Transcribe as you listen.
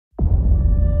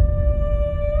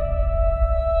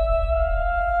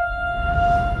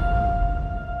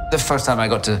The first time I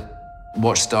got to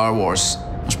watch Star Wars,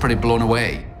 I was pretty blown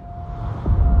away.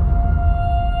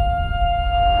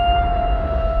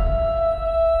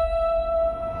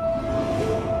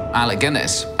 Alec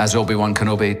Guinness, as Obi-Wan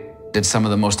Kenobi, did some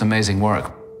of the most amazing work.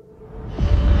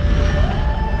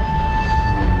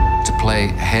 To play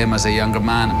him as a younger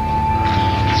man,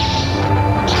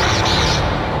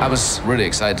 I was really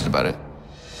excited about it.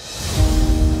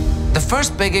 The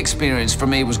first big experience for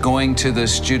me was going to the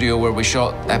studio where we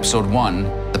shot episode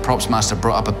 1. The props master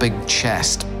brought up a big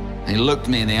chest. He looked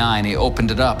me in the eye and he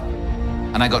opened it up.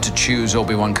 And I got to choose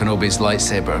Obi-Wan Kenobi's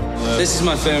lightsaber. This is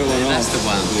my favorite one. That's the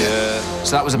one. Yeah.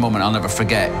 So that was a moment I'll never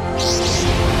forget.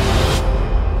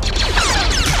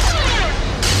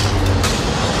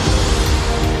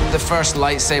 The first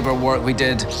lightsaber work we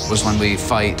did was when we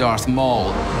fight Darth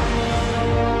Maul.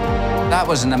 That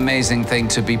was an amazing thing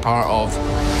to be part of.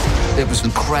 It was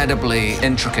incredibly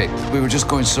intricate. We were just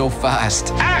going so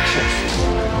fast. Action!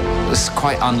 It was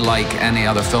quite unlike any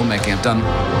other filmmaking I've done.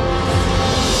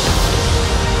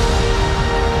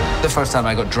 The first time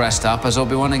I got dressed up as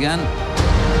Obi-Wan again,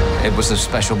 it was a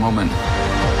special moment.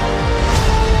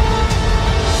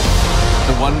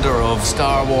 The wonder of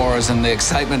Star Wars and the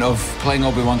excitement of playing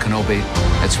Obi-Wan Kenobi,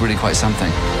 it's really quite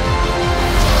something.